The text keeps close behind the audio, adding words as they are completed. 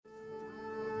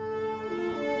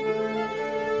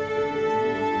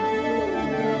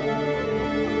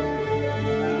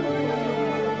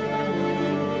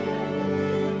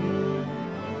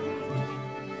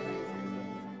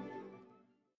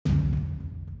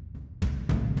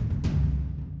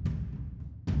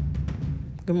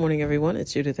Good morning, everyone.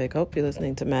 It's Judith A. Cope. You're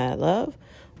listening to Mad Love.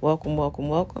 Welcome, welcome,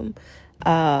 welcome.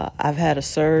 I've had a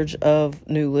surge of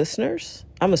new listeners.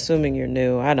 I'm assuming you're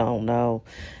new. I don't know.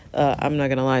 I'm not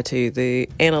going to lie to you. The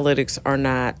analytics are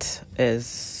not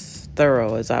as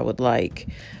thorough as I would like.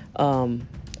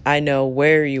 I know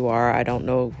where you are. I don't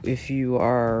know if you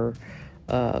are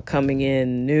coming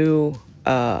in new.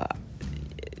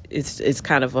 It's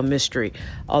kind of a mystery.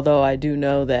 Although I do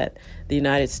know that the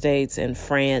United States and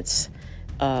France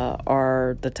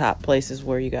are the top places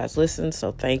where you guys listen.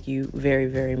 So thank you very,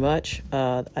 very much.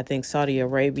 I think Saudi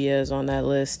Arabia is on that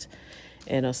list,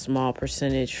 and a small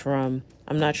percentage from,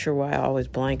 I'm not sure why I always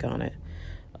blank on it.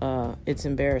 It's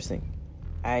embarrassing.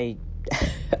 I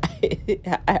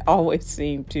always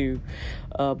seem to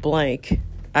blank.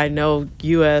 I know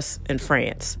U.S. and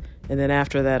France. And then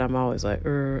after that, I'm always like,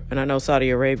 and I know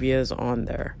Saudi Arabia is on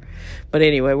there. But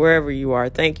anyway, wherever you are,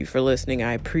 thank you for listening.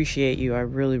 I appreciate you. I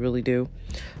really, really do.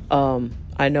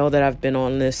 I know that I've been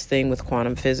on this thing with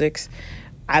quantum physics.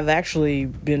 I've actually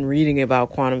been reading about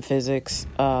quantum physics,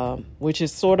 which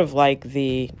is sort of like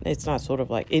it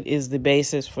is the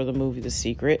basis for the movie The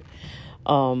Secret.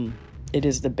 It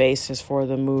is the basis for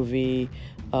the movie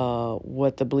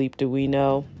What the Bleep Do We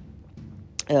Know?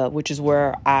 Which is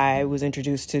where I was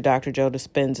introduced to Dr. Joe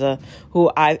Dispenza, who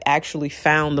I actually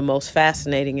found the most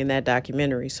fascinating in that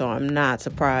documentary. So I'm not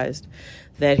surprised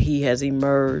that he has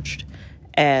emerged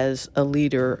as a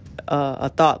leader, a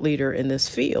thought leader in this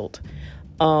field.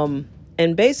 And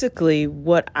basically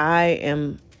what I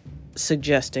am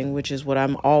suggesting, which is what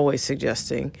I'm always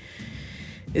suggesting,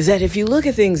 is that if you look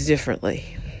at things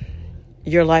differently,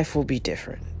 your life will be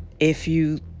different. If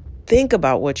you think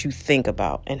about what you think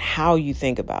about and how you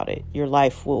think about it, your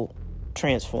life will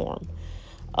transform.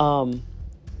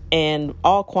 And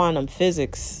all quantum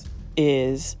physics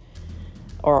is,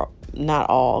 or not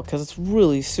all, because it's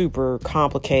really super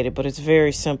complicated, but it's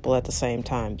very simple at the same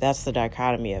time. That's the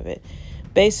dichotomy of it.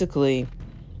 Basically,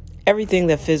 everything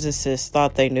that physicists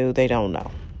thought they knew, they don't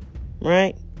know,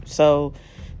 right? So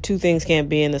two things can't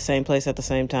be in the same place at the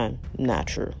same time. Not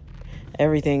true.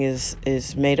 Everything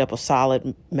is made up of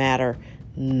solid matter.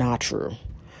 Not true.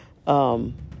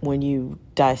 When you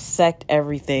dissect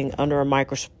everything under a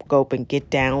microscope and get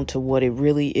down to what it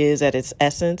really is at its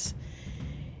essence,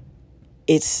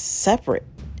 it's separate.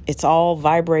 It's all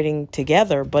vibrating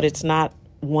together, but it's not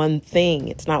one thing.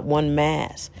 It's not one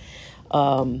mass.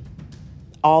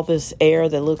 All this air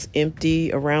that looks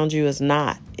empty around you is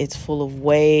not. It's full of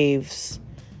waves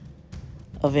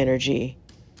of energy,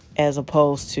 as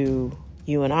opposed to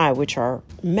you and I, which are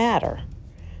matter,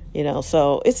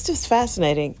 so it's just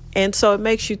fascinating. And so it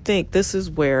makes you think this is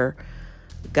where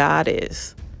God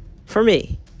is for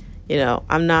me.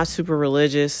 I'm not super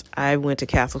religious. I went to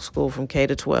Catholic school from K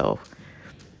to 12.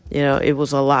 It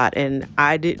was a lot. And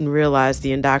I didn't realize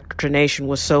the indoctrination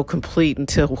was so complete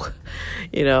until,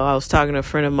 I was talking to a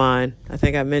friend of mine. I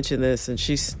think I mentioned this, and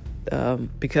she's,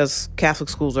 because Catholic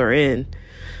schools are in,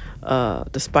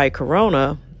 despite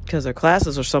Corona, because their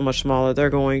classes are so much smaller, they're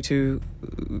going to,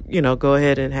 go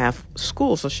ahead and have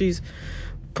school. So she's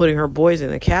putting her boys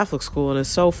in a Catholic school. And it's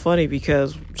so funny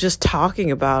because just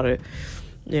talking about it,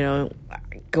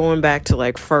 going back to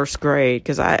like first grade,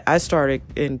 because I started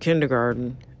in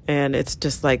kindergarten, and it's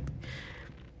just like,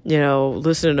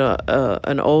 listening to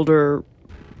an older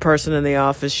person in the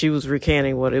office, she was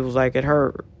recanting what it was like at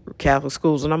her Catholic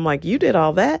schools. And I'm like, you did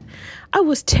all that? I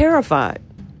was terrified.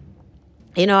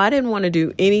 I didn't want to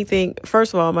do anything.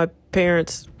 First of all, my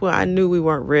parents, I knew we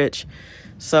weren't rich.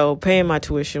 So paying my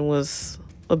tuition was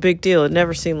a big deal. It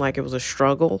never seemed like it was a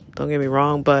struggle. Don't get me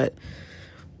wrong. But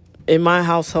in my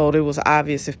household, it was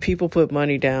obvious if people put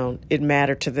money down, it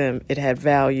mattered to them. It had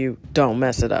value. Don't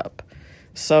mess it up.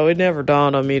 So it never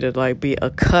dawned on me to be a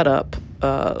cut up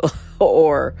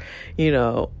or,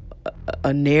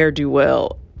 a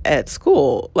ne'er-do-well at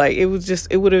school. It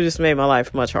would have just made my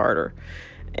life much harder.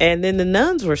 And then the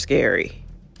nuns were scary,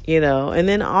 and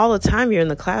then all the time you're in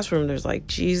the classroom, there's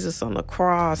Jesus on the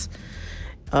cross.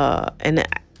 And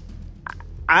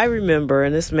I remember,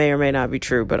 and this may or may not be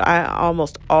true, but I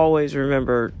almost always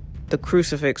remember the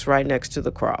crucifix right next to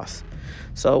the cross.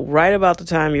 So right about the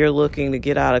time you're looking to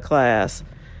get out of class,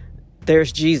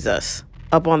 there's Jesus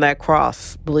up on that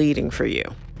cross bleeding for you.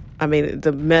 I mean,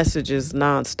 the message is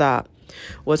nonstop.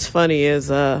 What's funny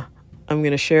is I'm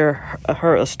going to share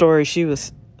a story she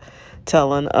was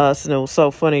telling us, and it was so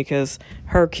funny because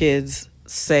her kids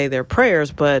say their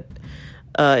prayers, but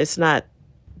it's not,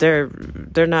 they're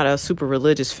not a super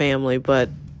religious family, but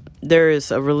there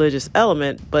is a religious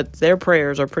element, but their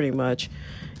prayers are pretty much,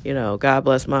 God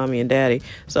bless mommy and daddy.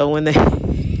 So when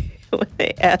when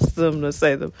they asked them to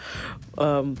say the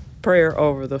prayer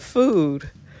over the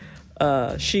food,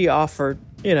 she offered,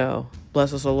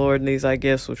 bless us, O Lord, and these thy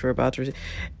gifts which we're about to receive.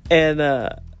 And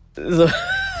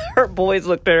her boys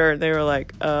looked at her and they were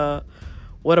like,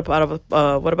 what about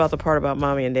the part about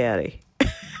mommy and daddy?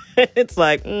 It's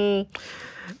like,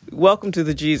 welcome to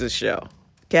the Jesus show.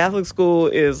 Catholic school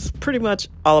is pretty much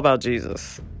all about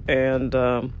Jesus. And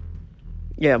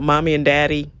mommy and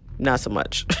daddy, not so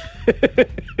much.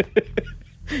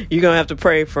 You're going to have to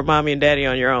pray for mommy and daddy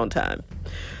on your own time.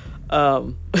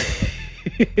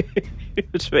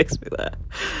 Which makes me laugh.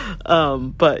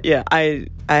 But yeah, I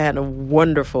had a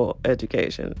wonderful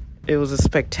education. It was a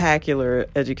spectacular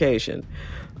education.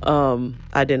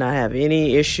 I did not have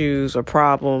any issues or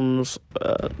problems.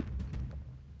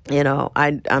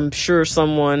 I'm sure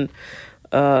someone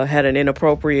had an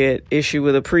inappropriate issue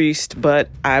with a priest, but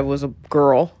I was a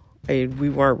girl. We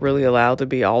weren't really allowed to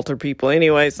be altar people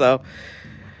anyway, so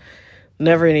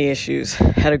never any issues.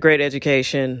 Had a great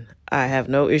education. I have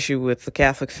no issue with the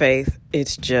Catholic faith.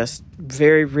 It's just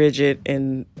very rigid,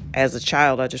 and as a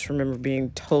child, I just remember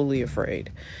being totally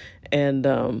afraid. And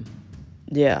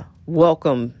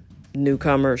welcome,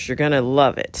 newcomers. You're gonna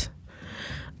love it.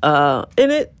 I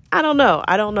don't know.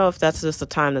 I don't know if that's just a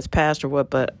time that's passed or what,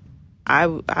 but I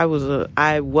was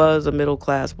a middle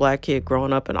class Black kid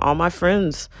growing up, and all my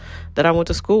friends that I went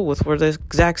to school with were the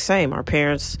exact same. Our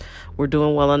parents were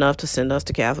doing well enough to send us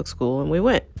to Catholic school, and we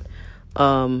went.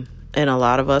 And a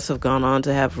lot of us have gone on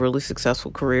to have really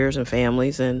successful careers and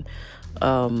families, and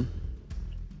that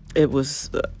was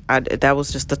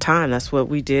just the time. That's what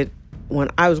we did when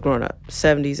I was growing up,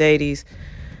 70s, 80s.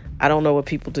 I don't know what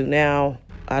people do now.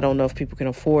 I don't know if people can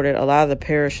afford it. A lot of the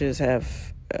parishes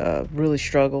have really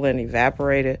struggled and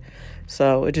evaporated.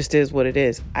 So it just is what it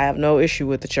is. I have no issue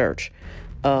with the church.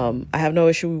 I have no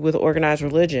issue with organized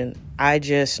religion. I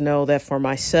just know that for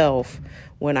myself,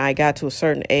 when I got to a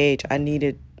certain age, I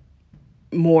needed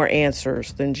more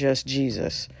answers than just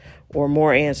Jesus, or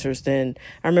more answers than,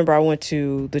 I remember I went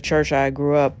to the church I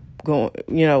grew up going,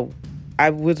 I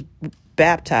was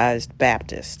baptized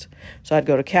Baptist. So I'd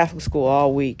go to Catholic school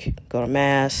all week, go to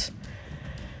mass,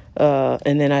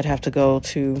 and then I'd have to go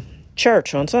to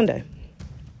church on Sunday.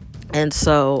 And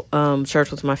so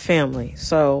church was my family.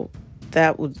 So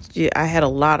I had a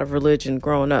lot of religion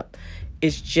growing up.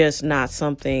 It's just not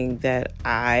something that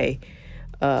I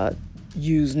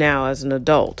use now as an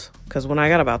adult. Because when I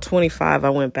got about 25, I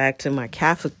went back to my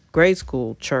Catholic grade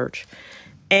school church,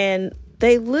 and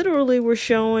they literally were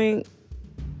showing,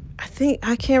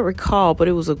 I can't recall, but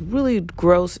it was a really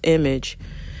gross image,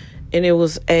 and it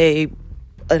was an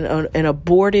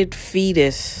aborted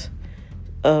fetus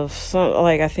of some,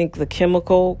 I think the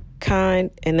chemical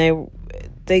kind, and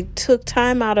they took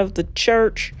time out of the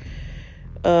church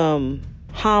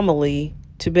homily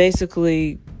to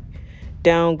basically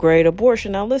downgrade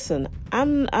abortion. Now listen,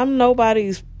 I'm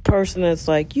nobody's person that's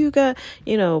like, you got,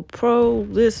 pro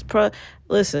this, pro.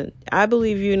 Listen, I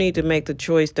believe you need to make the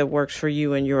choice that works for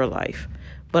you in your life.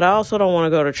 But I also don't want to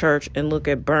go to church and look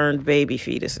at burned baby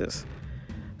fetuses.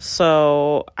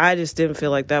 So I just didn't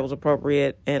feel like that was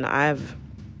appropriate. And I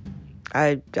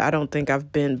don't think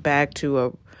I've been back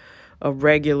to a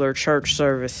regular church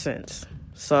service since.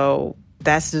 So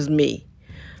that's just me.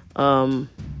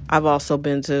 I've also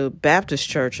been to Baptist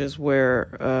churches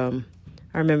where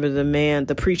I remember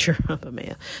the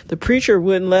preacher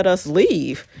wouldn't let us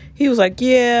leave. He was like,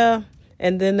 yeah.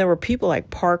 And then there were people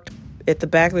parked at the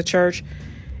back of the church.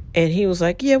 And he was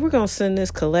like, yeah, we're going to send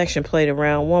this collection plate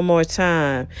around one more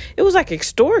time. It was like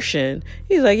extortion.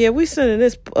 He's like, yeah, we sending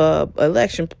this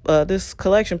this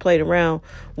collection plate around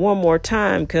one more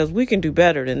time because we can do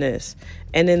better than this.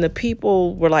 And then the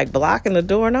people were blocking the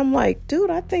door. And I'm like, dude,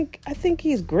 I think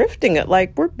he's grifting it.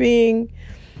 We're being,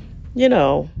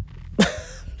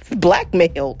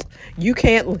 blackmailed. You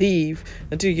can't leave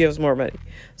until you give us more money.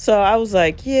 So I was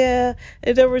like, yeah.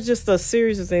 And there was just a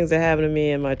series of things that happened to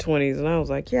me in my 20s. And I was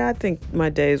like, yeah, I think my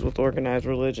days with organized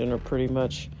religion are pretty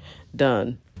much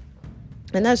done.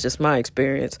 And that's just my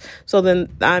experience. So then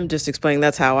I'm just explaining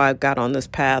that's how I got on this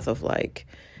path of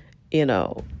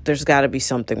there's got to be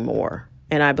something more.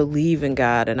 And I believe in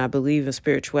God, and I believe in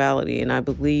spirituality, and I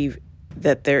believe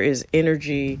that there is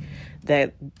energy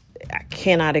that I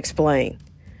cannot explain.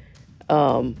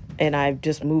 And I've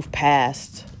just moved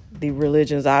past the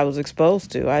religions I was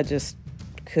exposed to. I just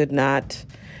could not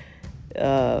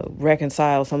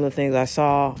reconcile some of the things I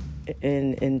saw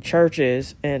in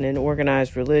churches and in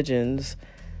organized religions.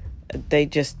 They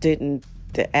just didn't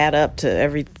add up to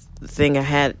everything I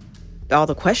had, all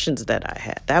the questions that I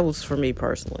had. That was for me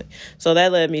personally. So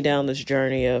that led me down this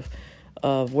journey of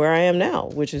of where I am now,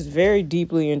 which is very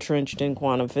deeply entrenched in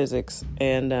quantum physics.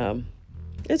 And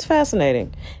it's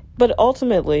fascinating. But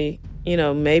ultimately,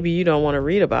 maybe you don't want to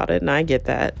read about it, and I get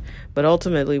that. But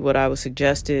ultimately, what I would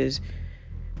suggest is,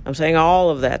 I'm saying all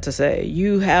of that to say,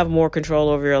 you have more control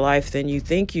over your life than you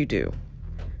think you do.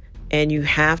 And you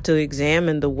have to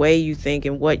examine the way you think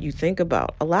and what you think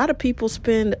about. A lot of people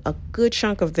spend a good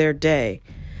chunk of their day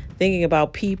thinking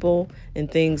about people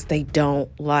and things they don't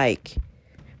like.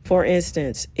 For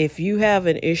instance, if you have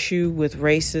an issue with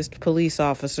racist police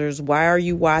officers, why are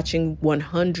you watching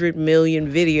 100 million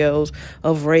videos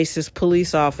of racist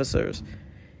police officers?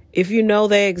 If you know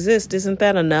they exist, isn't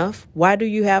that enough? Why do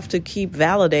you have to keep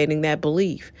validating that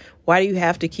belief? Why do you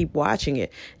have to keep watching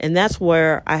it? And that's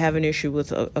where I have an issue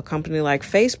with a company like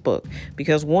Facebook,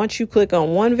 because once you click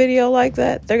on one video like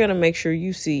that, they're going to make sure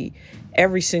you see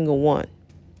every single one.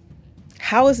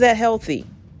 How is that healthy?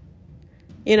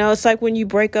 It's like when you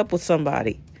break up with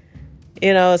somebody.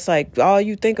 It's like all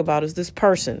you think about is this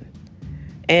person.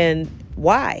 And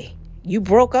why? You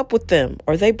broke up with them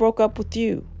or they broke up with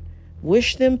you.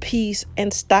 Wish them peace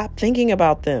and stop thinking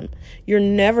about them. You're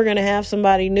never going to have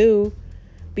somebody new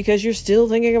because you're still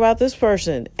thinking about this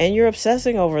person and you're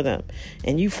obsessing over them.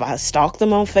 And you stalk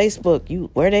them on Facebook.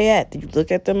 Where they at? You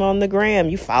look at them on the gram.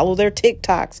 You follow their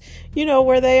TikToks. You know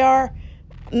where they are?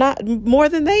 Not more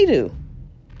than they do.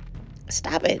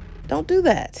 Stop it. Don't do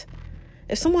that.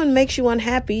 If someone makes you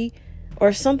unhappy or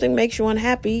if something makes you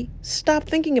unhappy, stop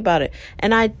thinking about it.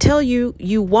 And I tell you,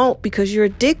 you won't, because you're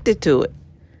addicted to it.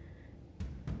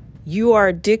 You are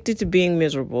addicted to being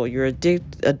miserable. You're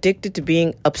addicted to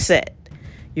being upset.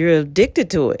 You're addicted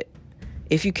to it.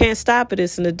 If you can't stop it,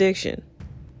 it's an addiction.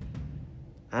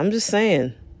 I'm just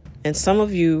saying. And some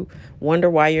of you wonder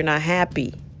why you're not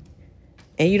happy.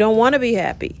 And you don't want to be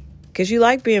happy because you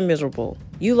like being miserable.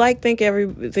 You like thinking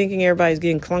everybody's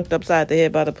getting clunked upside the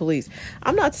head by the police.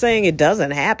 I'm not saying it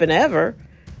doesn't happen ever,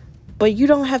 but you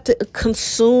don't have to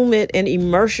consume it and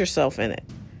immerse yourself in it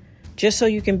just so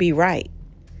you can be right.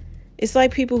 It's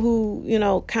like people who,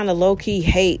 kind of low-key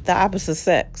hate the opposite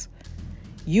sex.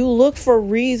 You look for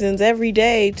reasons every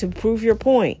day to prove your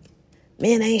point.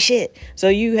 Men ain't shit. So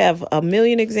you have a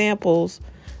million examples,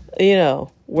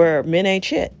 where men ain't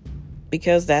shit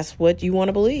because that's what you want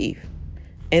to believe.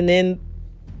 And then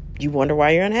you wonder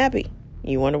why you're unhappy.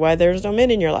 You wonder why there's no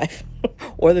men in your life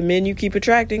or the men you keep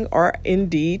attracting are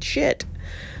indeed shit.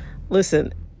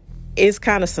 Listen, it's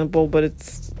kind of simple, but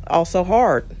it's also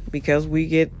hard because we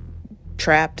get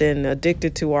trapped and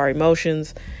addicted to our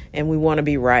emotions and we want to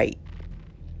be right.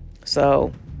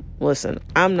 So listen,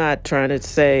 I'm not trying to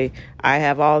say I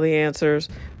have all the answers,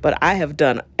 but I have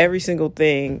done every single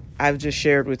thing I've just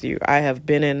shared with you. I have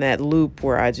been in that loop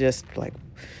where I just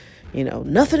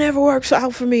nothing ever works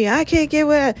out for me. I can't get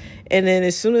with it. And then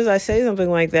as soon as I say something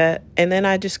like that, and then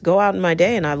I just go out in my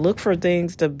day and I look for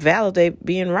things to validate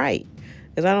being right.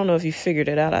 Because I don't know if you figured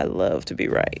it out. I love to be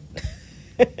right.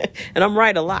 And I'm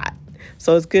right a lot.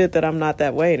 So it's good that I'm not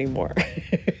that way anymore.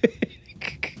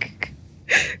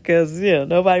 Because,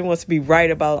 nobody wants to be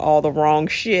right about all the wrong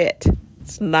shit.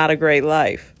 It's not a great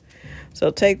life. So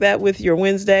take that with your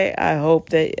Wednesday. I hope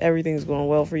that everything's going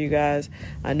well for you guys.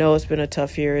 I know it's been a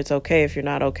tough year. It's okay if you're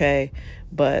not okay.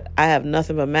 But I have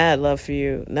nothing but mad love for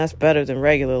you. And that's better than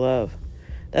regular love.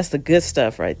 That's the good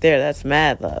stuff right there. That's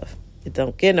mad love. It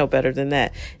don't get no better than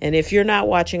that. And if you're not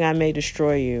watching I May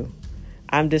Destroy You,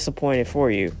 I'm disappointed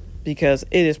for you. Because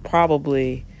it is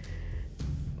probably,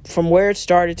 from where it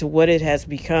started to what it has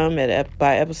become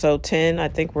by episode 10, I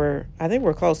think we're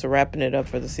close to wrapping it up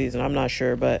for the season. I'm not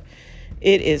sure, but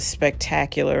it is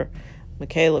spectacular.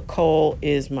 Michaela Coel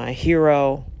is my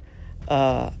hero.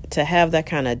 To have that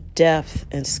kind of depth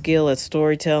and skill at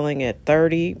storytelling at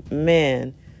 30,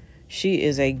 man, she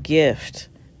is a gift.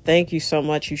 Thank you so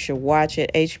much. You should watch it.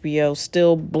 HBO,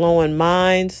 still blowing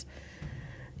minds.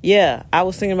 Yeah, I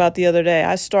was thinking about the other day.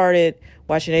 I started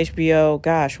watching HBO,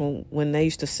 gosh, when they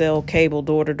used to sell cable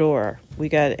door to door. We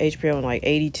got HBO in like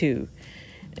 82.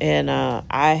 And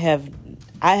I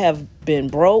have been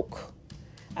broke.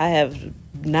 I have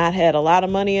not had a lot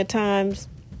of money at times,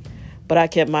 but I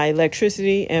kept my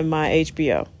electricity and my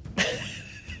HBO.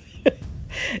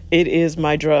 It is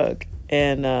my drug.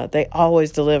 And they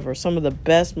always deliver some of the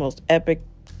best, most epic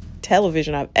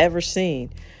television I've ever seen.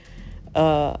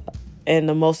 And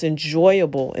the most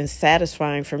enjoyable and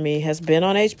satisfying for me has been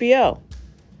on HBO.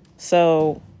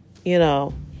 So,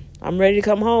 I'm ready to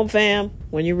come home, fam.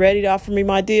 When you're ready to offer me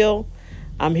my deal,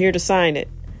 I'm here to sign it.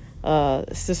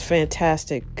 It's just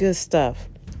fantastic. Good stuff.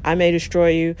 I May Destroy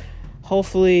You.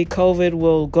 Hopefully COVID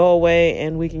will go away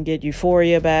and we can get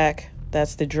euphoria back.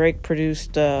 That's the Drake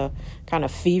produced kind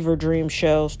of fever dream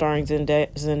show starring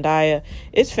Zendaya.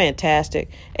 It's fantastic.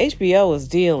 HBO is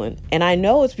dealing, and I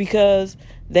know it's because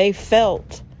they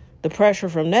felt the pressure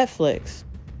from Netflix.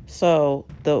 So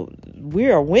we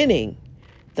are winning.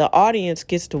 The audience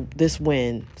gets to this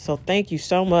win. So thank you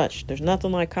so much. There's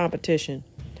nothing like competition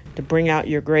to bring out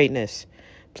your greatness.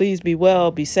 Please be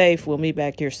well, be safe. We'll meet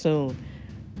back here soon.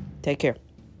 Take care.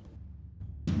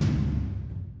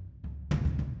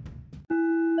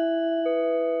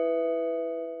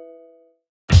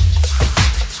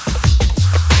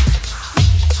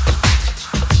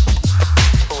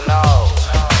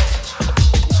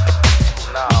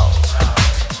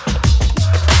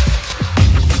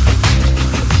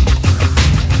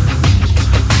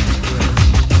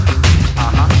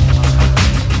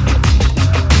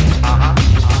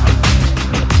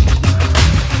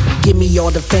 All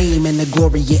the fame and the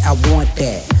glory, yeah, I want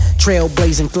that.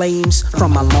 Trailblazing flames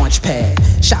from my launch pad.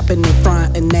 Shopping in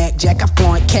front of Knack Jack, I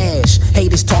flaunt cash.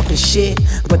 Haters talking shit,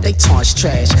 but they taunts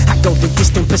trash. I go the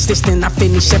distant, persistent, I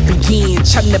finish every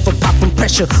inch. I never pop from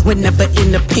pressure, whenever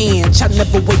in the pinch. I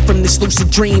never wait from this lucid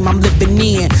dream I'm living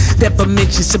in. Never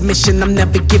mention submission, I'm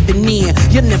never giving in.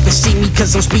 You'll never see me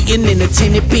cause I'm speeding in a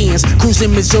tinted Benz.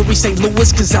 Cruising Missouri, St.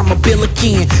 Louis cause I'm a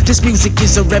Billiken. This music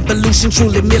is a revolution,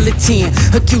 truly militant.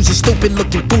 Accusing stupid,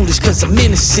 looking foolish cause I'm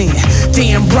innocent.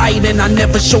 Damn right, and I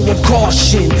never show up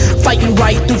caution. Fighting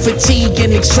right through fatigue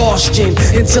and exhaustion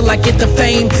until I get the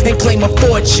fame and claim a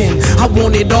fortune. I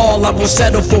want it all, I will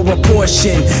settle for a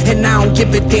portion. And I don't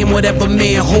give a damn whatever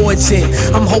man hoards it.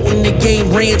 I'm holding the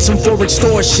game ransom for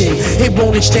extortion. It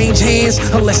won't exchange hands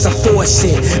unless I force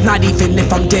it. Not even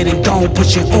if I'm dead and gone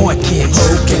pushing orchids.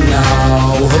 Who can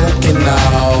know, who can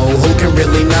know, who can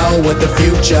really know what the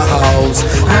future holds?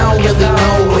 I don't really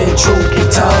know when truth be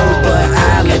told, but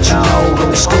I'll let you know when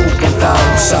the scoop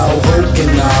unfolds. So who can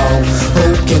know,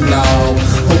 who can know,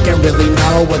 who can really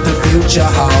know what the future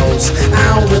holds?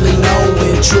 I don't really know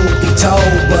when truth be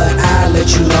told, but I'll let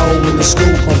you know when the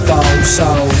scoop unfolds. So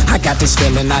I got this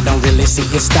feeling I don't really see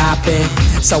it stopping,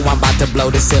 so I'm about to blow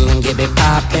the ceiling, get it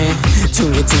poppin'.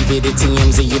 Tune your TV to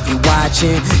TMZ if you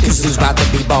watching, cause who's about to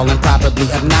be ballin', probably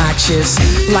obnoxious.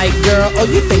 Like girl, oh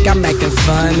you think I'm acting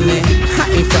funny? I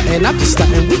ain't frontin', I'm just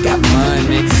stuntin', we got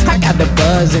money. I got the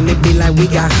buzz and it be like we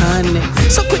got honey.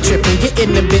 So quit trippin', get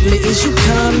in the Bentley, is you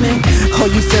coming? Oh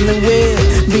you feelin' weird,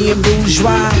 being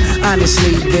bourgeois?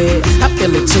 Honestly bitch, I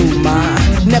feel it too, ma.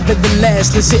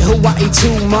 Nevertheless, let's hit Hawaii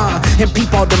too, ma, and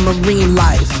peep all the marine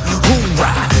life.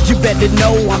 Hoorah, you better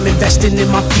know I'm investing in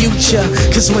my future,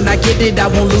 cause when I get it I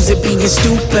won't lose it being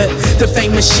stupid. The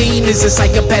fame machine is a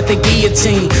psychopathic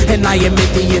guillotine, and I admit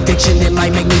the addiction, it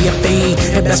might make me a fiend.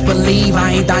 And best believe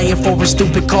I ain't dying for a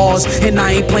stupid cause, and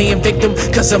I ain't playing victim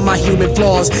cause of my human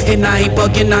flaws. And I ain't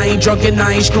bugging, I ain't drunken,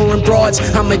 I ain't screwing broads.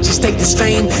 I'ma just take this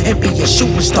fame and be a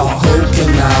shooting star. Who can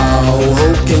know,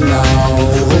 who can know,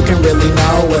 who can really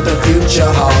know what the future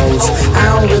holds?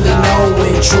 I don't really know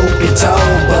when truth be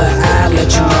told, but I'll let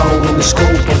you know when the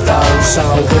scoop unfolds. So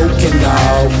who can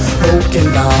know, who can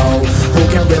know, who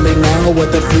can really know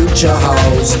what the future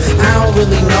holds? I don't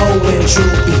really know when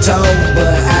truth be told,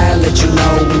 but I'll let you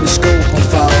know when the scoop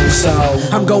unfolds. So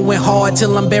I'm going hard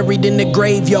till I'm buried in the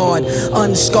graveyard,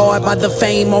 unscarred by the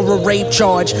fame or a rape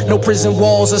charge. No prison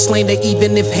walls or slander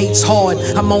even if hate's hard.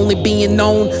 I'm only being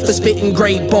known for spitting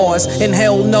great bars, and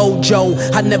hell no Joe,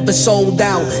 I never sold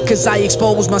out, cause I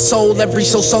expose my soul every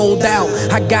show sold out.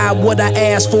 I got what I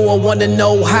asked for, wanna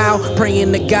know how?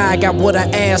 Praying to God, got what I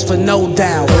asked for, no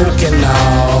doubt. Who can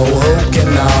know, who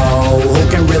can know,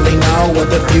 who can really know what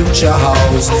the future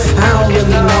holds? I don't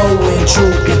really know when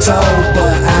truth be told,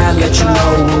 but I'll let you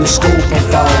know when the scoop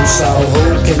unfolds. So who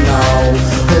can know,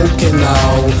 who can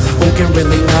know, who can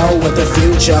really know what the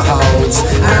future holds?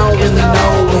 I don't really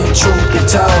know when truth